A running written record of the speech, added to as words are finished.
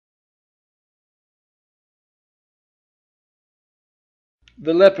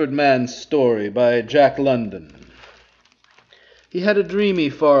The Leopard Man's Story by Jack London. He had a dreamy,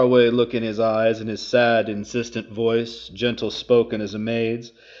 faraway look in his eyes, and his sad, insistent voice, gentle-spoken as a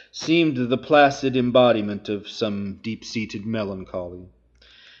maid's, seemed the placid embodiment of some deep-seated melancholy.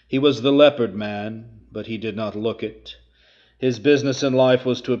 He was the Leopard Man, but he did not look it. His business in life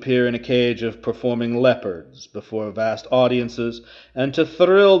was to appear in a cage of performing leopards before vast audiences, and to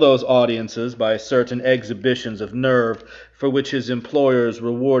thrill those audiences by certain exhibitions of nerve for which his employers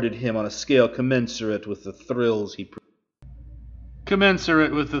rewarded him on a scale commensurate with the thrills he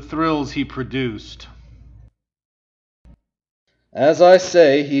produced. As I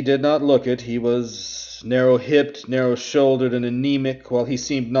say, he did not look it. He was narrow-hipped, narrow-shouldered, and anemic, while he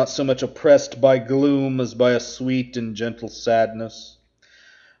seemed not so much oppressed by gloom as by a sweet and gentle sadness.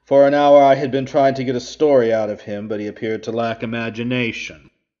 For an hour I had been trying to get a story out of him, but he appeared to lack imagination.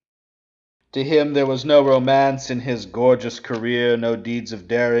 To him there was no romance in his gorgeous career, no deeds of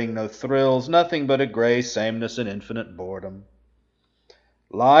daring, no thrills, nothing but a gray sameness and infinite boredom.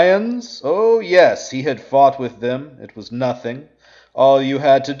 Lions? Oh, yes, he had fought with them. It was nothing. All you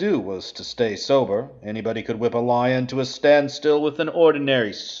had to do was to stay sober. Anybody could whip a lion to a standstill with an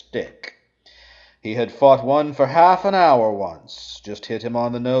ordinary stick. He had fought one for half an hour once, just hit him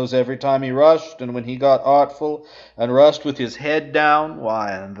on the nose every time he rushed, and when he got artful and rushed with his head down,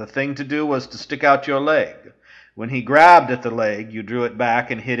 why, the thing to do was to stick out your leg. When he grabbed at the leg, you drew it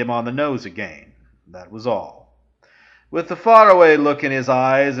back and hit him on the nose again. That was all. With the faraway look in his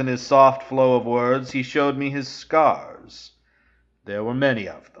eyes and his soft flow of words, he showed me his scars. There were many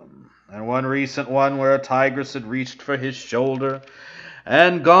of them, and one recent one where a tigress had reached for his shoulder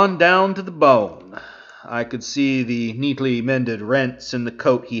and gone down to the bone. I could see the neatly mended rents in the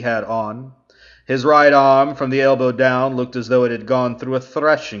coat he had on. His right arm, from the elbow down, looked as though it had gone through a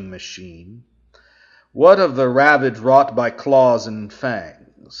threshing machine. What of the ravage wrought by claws and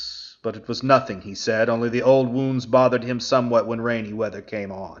fangs? But it was nothing, he said, only the old wounds bothered him somewhat when rainy weather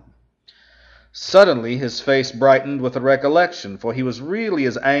came on. Suddenly his face brightened with a recollection, for he was really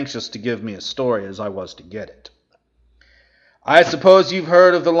as anxious to give me a story as I was to get it. "I suppose you've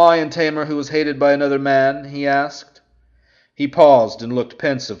heard of the lion-tamer who was hated by another man?" he asked. He paused and looked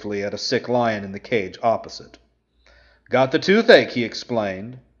pensively at a sick lion in the cage opposite. "Got the toothache," he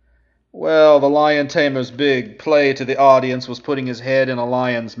explained. Well, the lion-tamer's big play to the audience was putting his head in a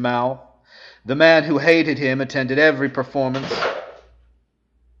lion's mouth. The man who hated him attended every performance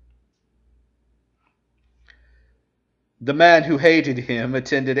in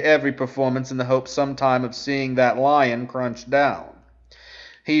the hope sometime of seeing that lion crunched down.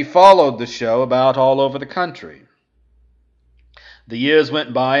 He followed the show about all over the country. The years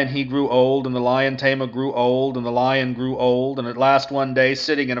went by, and he grew old, and the lion-tamer grew old, and the lion grew old, and at last one day,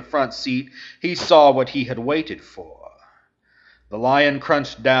 sitting in a front seat, he saw what he had waited for. The lion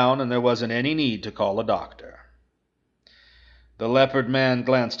crunched down, and there wasn't any need to call a doctor. The Leopard Man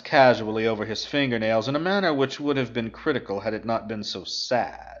glanced casually over his fingernails in a manner which would have been critical had it not been so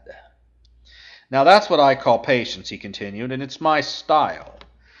sad. "Now that's what I call patience," he continued, "and it's my style.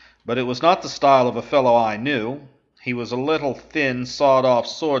 But it was not the style of a fellow I knew. He was a little, thin, sawed-off,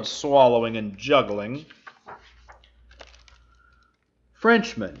 sword-swallowing and juggling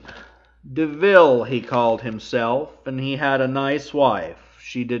Frenchman. Deville, he called himself, and he had a nice wife.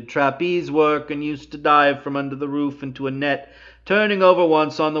 She did trapeze work and used to dive from under the roof into a net, turning over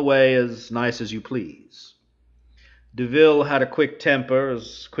once on the way, as nice as you please. Deville had a quick temper,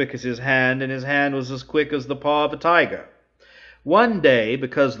 as quick as his hand, and his hand was as quick as the paw of a tiger. One day,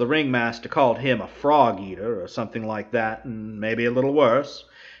 because the ringmaster called him a frog-eater, or something like that, and maybe a little worse,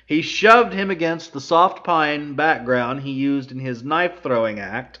 he shoved him against the soft pine background he used in his knife-throwing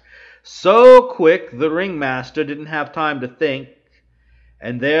act, so quick the ringmaster didn't have time to think,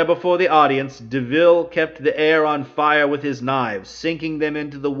 and there before the audience Deville kept the air on fire with his knives, sinking them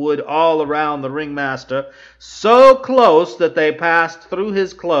into the wood all around the ringmaster, so close that they passed through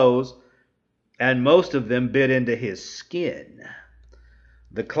his clothes, and most of them bit into his skin.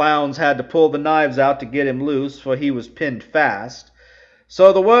 The clowns had to pull the knives out to get him loose, for he was pinned fast.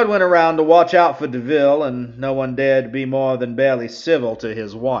 So the word went around to watch out for Deville, and no one dared be more than barely civil to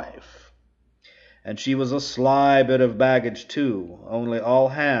his wife. And she was a sly bit of baggage, too, only all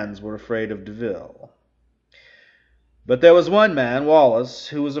hands were afraid of Deville. But there was one man, Wallace,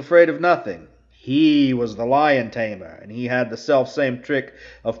 who was afraid of nothing. He was the lion-tamer, and he had the self-same trick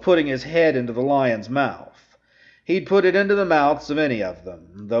of putting his head into the lion's mouth. He'd put it into the mouths of any of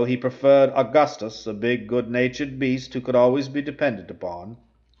them, though he preferred Augustus, a big, good-natured beast who could always be depended upon.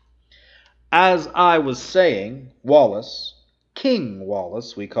 As I was saying, Wallace King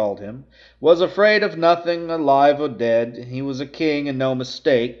Wallace, we called him, was afraid of nothing, alive or dead. He was a king and no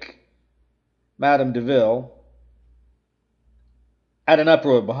mistake. Madame Deville. At an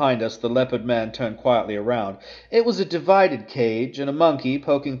uproar behind us, the leopard man turned quietly around. It was a divided cage, and a monkey,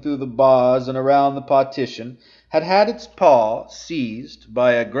 poking through the bars and around the partition, had had its paw seized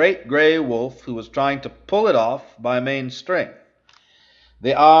by a great gray wolf who was trying to pull it off by main strength.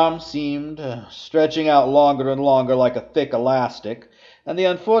 The arm seemed stretching out longer and longer like a thick elastic, and the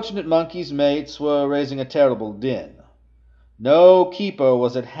unfortunate monkey's mates were raising a terrible din. No keeper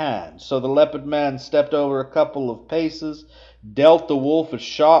was at hand, so the leopard man stepped over a couple of paces, dealt the wolf a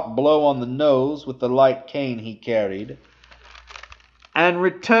sharp blow on the nose with the light cane he carried, and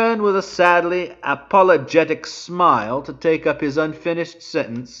returned with a sadly apologetic smile to take up his unfinished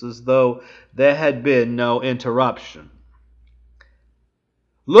sentence as though there had been no interruption.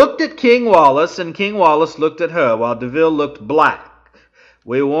 Looked at King Wallace, and King Wallace looked at her, while Deville looked black.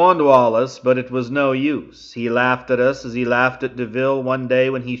 We warned Wallace, but it was no use. He laughed at us as he laughed at Deville one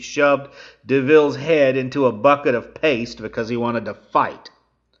day when he shoved Deville's head into a bucket of paste because he wanted to fight.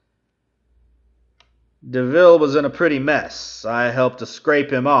 Deville was in a pretty mess. I helped to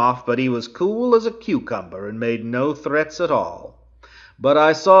scrape him off, but he was cool as a cucumber and made no threats at all. But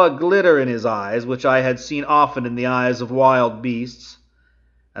I saw a glitter in his eyes, which I had seen often in the eyes of wild beasts,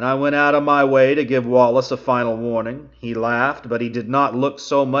 and I went out of my way to give Wallace a final warning. He laughed, but he did not look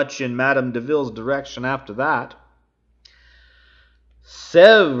so much in Madame Deville's direction after that.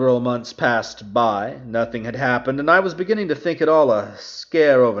 Several months passed by. Nothing had happened, and I was beginning to think it all a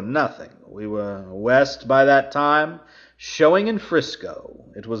scare over nothing. We were west by that time, showing in Frisco.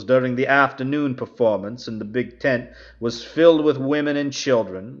 It was during the afternoon performance, and the big tent was filled with women and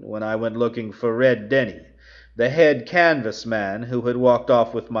children, when I went looking for Red Denny, the head canvas man who had walked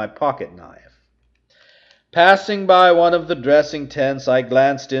off with my pocket knife. Passing by one of the dressing tents, I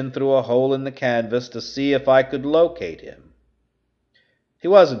glanced in through a hole in the canvas to see if I could locate him. He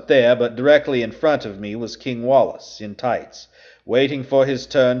wasn't there, but directly in front of me was King Wallace, in tights, waiting for his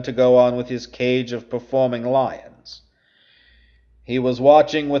turn to go on with his cage of performing lions. He was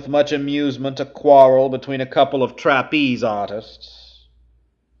watching with much amusement a quarrel between a couple of trapeze artists.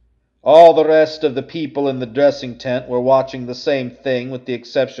 All the rest of the people in the dressing tent were watching the same thing, with the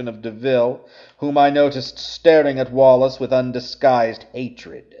exception of Deville, whom I noticed staring at Wallace with undisguised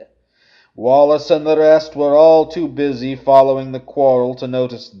hatred. Wallace and the rest were all too busy following the quarrel to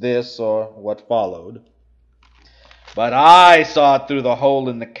notice this or what followed. But I saw it through the hole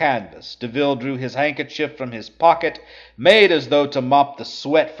in the canvas. Deville drew his handkerchief from his pocket, made as though to mop the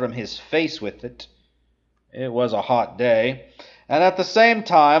sweat from his face with it. It was a hot day, and at the same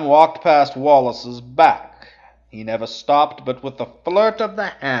time walked past Wallace's back. He never stopped, but with a flirt of the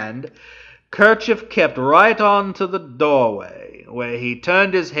hand, kerchief kept right on to the doorway, where he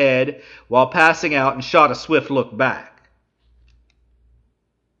turned his head while passing out and shot a swift look back.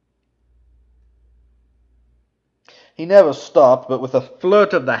 He never stopped, but with a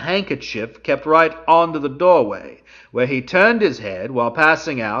flirt of the handkerchief kept right on to the doorway, where he turned his head while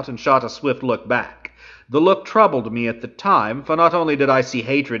passing out and shot a swift look back. The look troubled me at the time, for not only did I see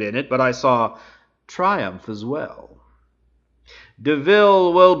hatred in it, but I saw triumph as well.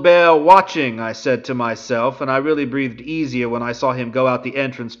 Deville will bear watching, I said to myself, and I really breathed easier when I saw him go out the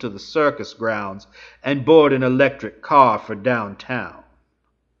entrance to the circus grounds and board an electric car for downtown.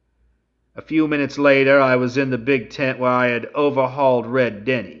 A few minutes later, I was in the big tent where I had overhauled Red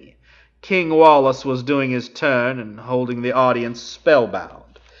Denny. King Wallace was doing his turn and holding the audience spellbound.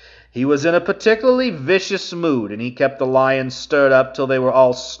 He was in a particularly vicious mood, and he kept the lions stirred up till they were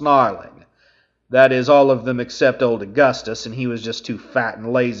all snarling. That is, all of them except old Augustus, and he was just too fat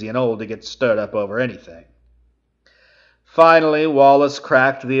and lazy and old to get stirred up over anything. Finally, Wallace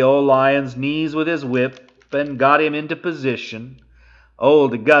cracked the old lion's knees with his whip and got him into position.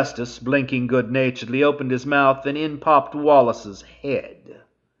 Old Augustus, blinking good-naturedly, opened his mouth, and in popped Wallace's head.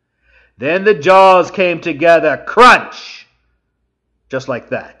 Then the jaws came together, crunch! Just like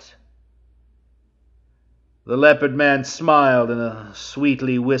that. The leopard man smiled in a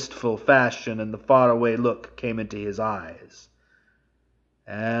sweetly wistful fashion, and the faraway look came into his eyes.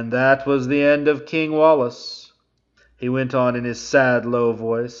 And that was the end of King Wallace, he went on in his sad, low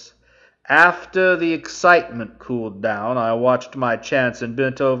voice. After the excitement cooled down, I watched my chance and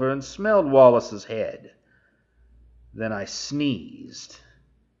bent over and smelled Wallace's head. Then I sneezed.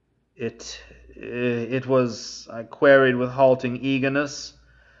 It was, I queried with halting eagerness,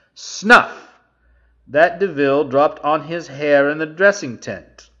 snuff! That Deville dropped on his hair in the dressing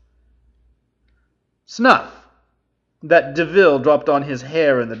tent. Snuff! That Deville dropped on his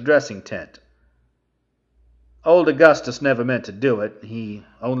hair in the dressing tent. Old Augustus never meant to do it. He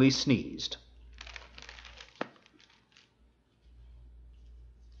only sneezed.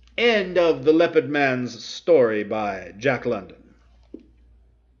 End of The Leopard Man's Story by Jack London.